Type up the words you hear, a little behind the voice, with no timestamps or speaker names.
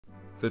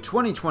The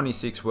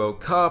 2026 World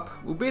Cup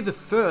will be the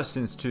first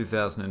since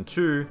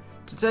 2002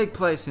 to take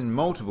place in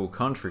multiple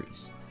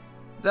countries,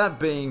 that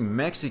being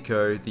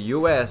Mexico, the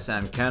US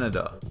and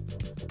Canada.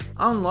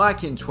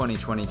 Unlike in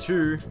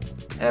 2022,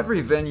 every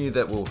venue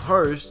that will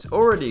host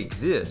already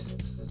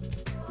exists,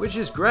 which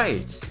is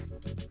great.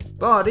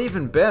 But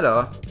even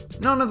better,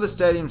 none of the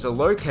stadiums are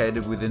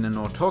located within an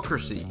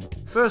autocracy,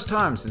 first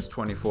time since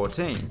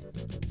 2014.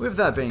 With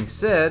that being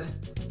said,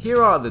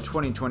 here are the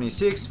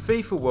 2026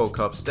 FIFA World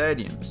Cup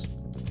stadiums.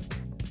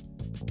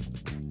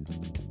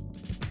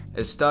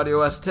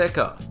 Estadio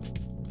Azteca.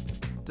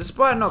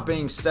 Despite not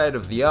being state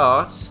of the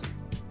art,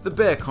 the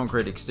bare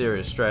concrete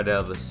exterior straight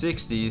out of the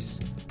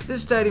 60s,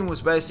 this stadium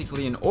was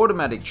basically an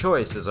automatic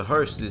choice as a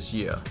host this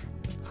year.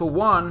 For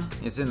one,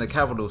 it's in the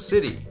capital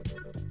city.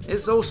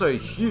 It's also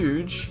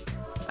huge,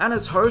 and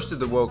it's hosted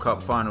the World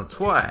Cup final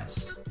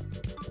twice.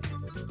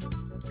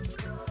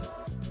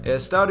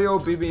 Estadio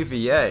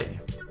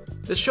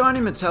BBVA. The shiny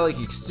metallic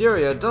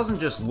exterior doesn't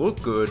just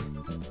look good,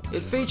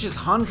 it features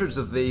hundreds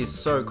of these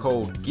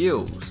so-called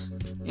gills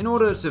in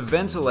order to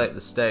ventilate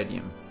the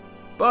stadium.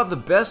 But the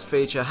best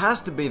feature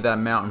has to be that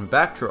mountain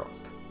backdrop.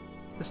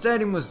 The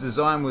stadium was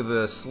designed with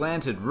a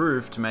slanted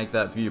roof to make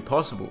that view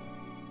possible.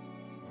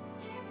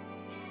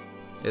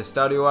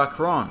 Estadio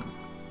Akron.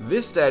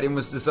 This stadium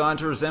was designed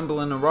to resemble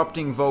an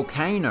erupting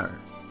volcano.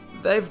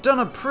 They've done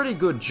a pretty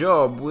good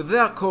job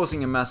without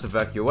causing a mass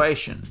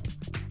evacuation.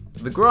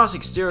 The grass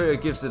exterior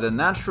gives it a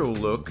natural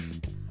look,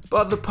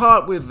 but the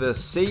part with the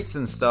seats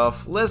and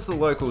stuff lets the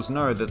locals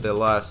know that their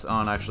lives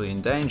aren't actually in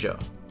danger.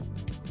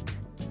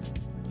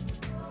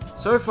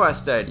 SoFi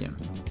Stadium.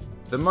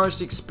 The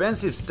most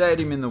expensive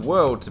stadium in the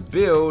world to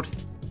build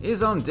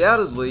is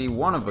undoubtedly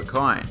one of a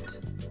kind.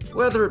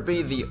 Whether it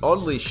be the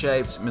oddly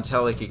shaped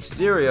metallic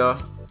exterior,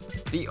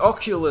 the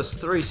Oculus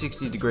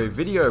 360-degree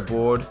video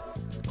board,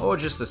 or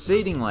just a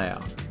seating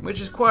layout,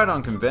 which is quite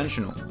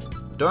unconventional.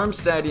 Dome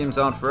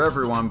stadiums aren't for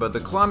everyone, but the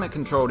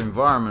climate-controlled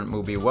environment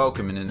will be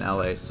welcome in an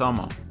LA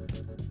summer.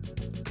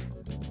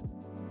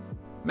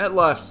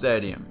 MetLife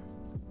Stadium.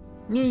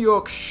 New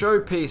York's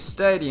Showpiece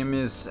Stadium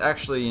is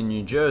actually in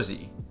New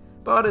Jersey,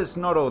 but it's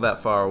not all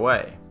that far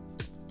away.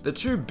 The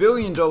 $2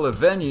 billion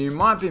venue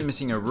might be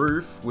missing a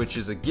roof, which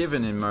is a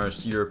given in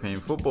most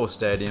European football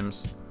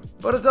stadiums,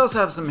 but it does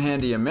have some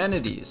handy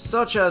amenities,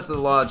 such as the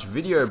large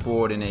video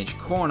board in each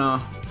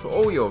corner for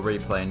all your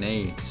replay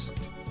needs.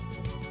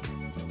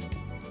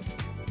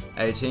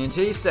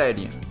 AT&T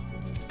Stadium.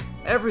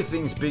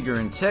 Everything's bigger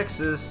in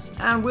Texas,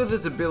 and with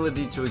its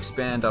ability to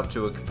expand up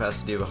to a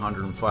capacity of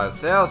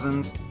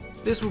 105,000,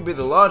 this will be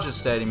the largest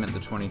stadium at the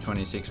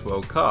 2026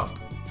 World Cup.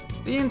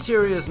 The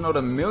interior is not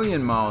a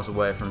million miles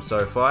away from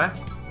SoFi.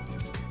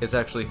 It's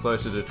actually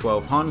closer to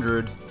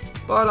 1,200,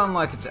 but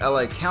unlike its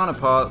LA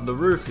counterpart, the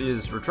roof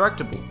is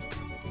retractable.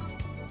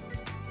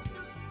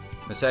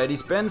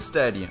 Mercedes-Benz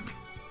Stadium.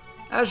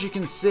 As you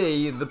can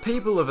see, the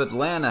people of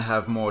Atlanta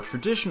have more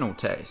traditional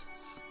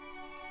tastes.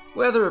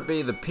 Whether it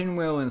be the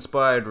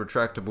pinwheel-inspired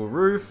retractable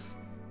roof,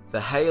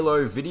 the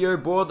Halo video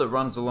board that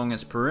runs along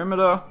its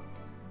perimeter,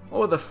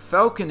 or the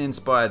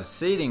Falcon-inspired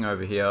seating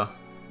over here,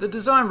 the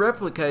design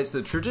replicates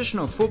the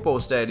traditional football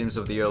stadiums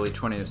of the early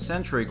 20th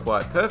century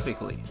quite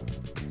perfectly.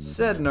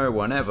 Said no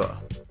one ever.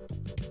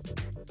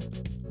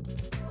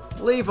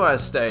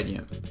 Levi's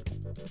Stadium.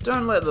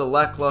 Don't let the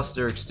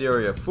lackluster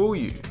exterior fool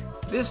you.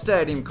 This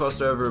stadium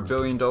cost over $1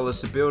 billion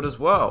to build as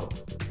well.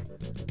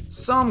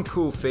 Some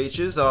cool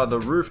features are the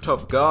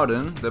rooftop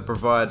garden that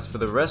provides for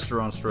the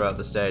restaurants throughout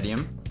the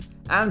stadium,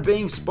 and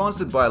being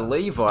sponsored by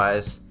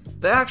Levi's,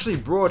 they actually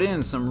brought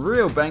in some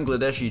real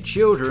Bangladeshi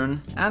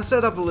children and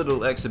set up a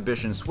little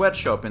exhibition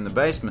sweatshop in the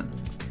basement.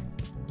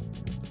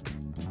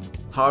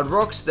 Hard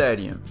Rock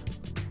Stadium.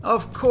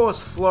 Of course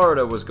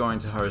Florida was going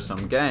to host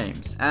some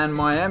games, and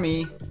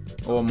Miami,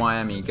 or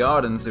Miami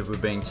Gardens if we're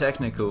being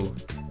technical,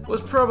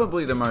 was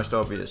probably the most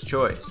obvious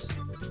choice.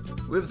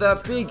 With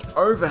that big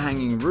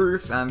overhanging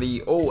roof and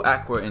the all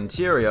aqua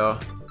interior,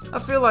 I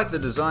feel like the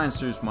design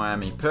suits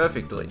Miami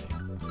perfectly.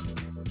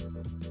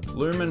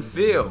 Lumen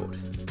Field.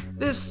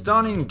 This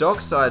stunning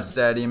dockside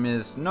stadium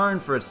is known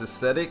for its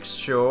aesthetics,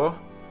 sure,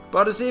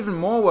 but it's even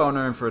more well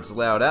known for its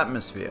loud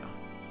atmosphere.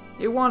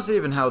 It once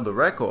even held the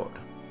record.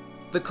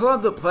 The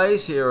club that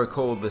plays here are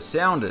called the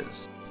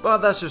Sounders, but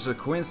that's just a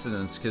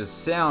coincidence because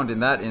sound in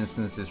that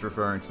instance is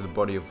referring to the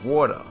body of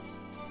water.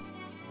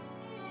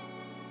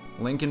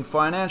 Lincoln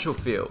Financial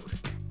Field.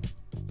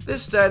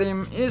 This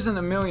stadium isn't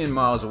a million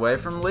miles away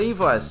from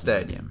Levi's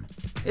Stadium.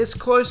 It's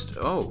close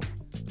to... oh,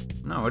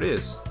 no it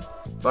is.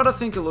 But I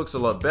think it looks a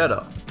lot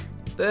better.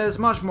 There's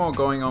much more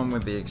going on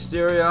with the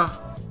exterior,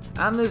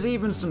 and there's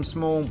even some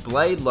small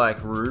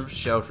blade-like roofs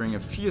sheltering a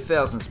few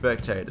thousand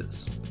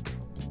spectators.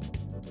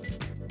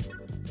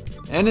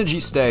 Energy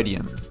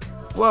Stadium.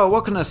 Well,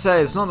 what can I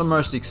say, it's not the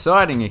most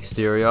exciting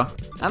exterior,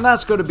 and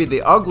that's got to be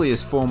the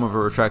ugliest form of a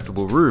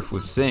retractable roof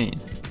we've seen.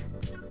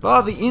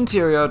 But the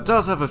interior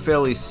does have a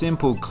fairly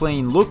simple,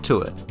 clean look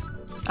to it.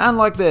 And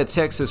like their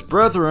Texas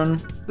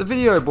brethren, the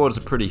video boards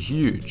are pretty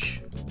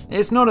huge.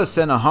 It's not a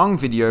center hung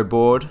video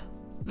board,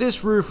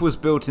 This roof was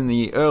built in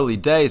the early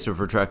days of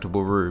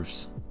retractable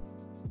roofs.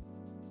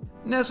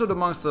 Nestled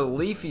amongst the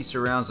leafy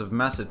surrounds of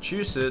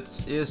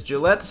Massachusetts is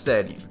Gillette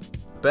Stadium,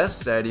 best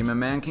stadium a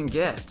man can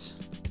get.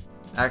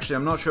 Actually,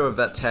 I'm not sure if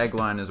that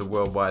tagline is a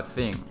worldwide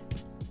thing.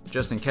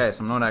 Just in case,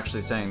 I'm not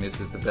actually saying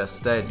this is the best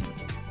stadium.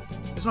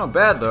 It's not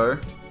bad though.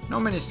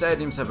 Not many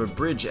stadiums have a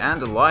bridge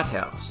and a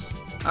lighthouse.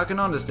 I can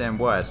understand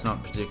why it's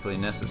not particularly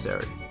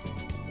necessary.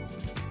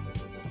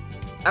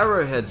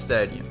 Arrowhead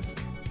Stadium.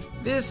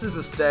 This is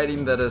a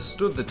stadium that has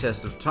stood the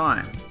test of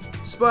time.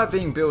 Despite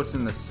being built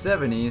in the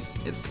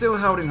 70s, it's still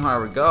held in high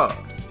regard.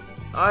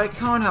 I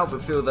can't help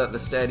but feel that the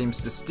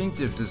stadium's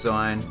distinctive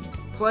design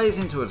plays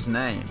into its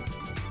name,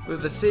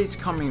 with the seats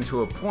coming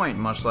to a point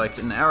much like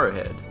an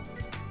arrowhead.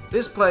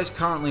 This place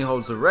currently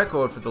holds the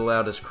record for the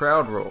loudest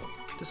crowd roar,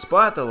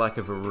 despite the lack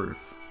of a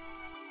roof.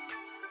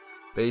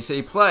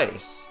 BC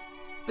Place.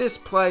 This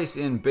place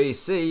in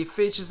BC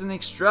features an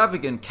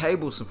extravagant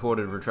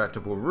cable-supported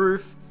retractable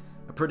roof,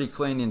 a pretty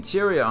clean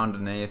interior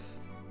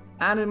underneath,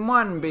 and it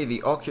mightn't be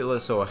the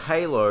Oculus or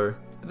Halo,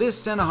 but this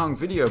center-hung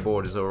video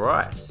board is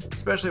alright,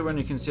 especially when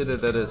you consider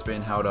that it's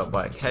been held up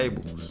by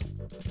cables.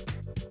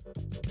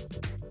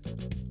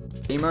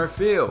 BMO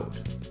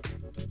Field.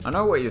 I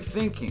know what you're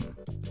thinking.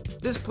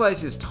 This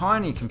place is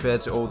tiny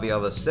compared to all the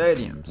other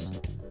stadiums,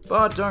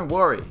 but don't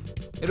worry,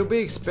 it'll be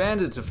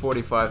expanded to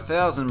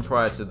 45,000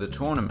 prior to the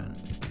tournament.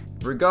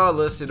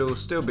 Regardless, it'll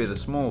still be the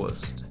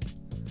smallest.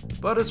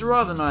 But it's a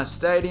rather nice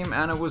stadium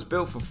and it was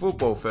built for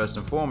football first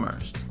and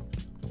foremost.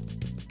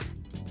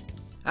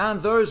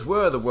 And those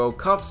were the World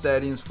Cup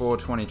stadiums for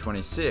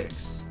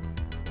 2026.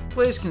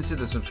 Please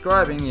consider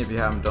subscribing if you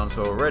haven't done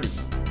so already.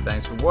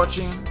 Thanks for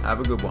watching, have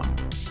a good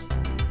one.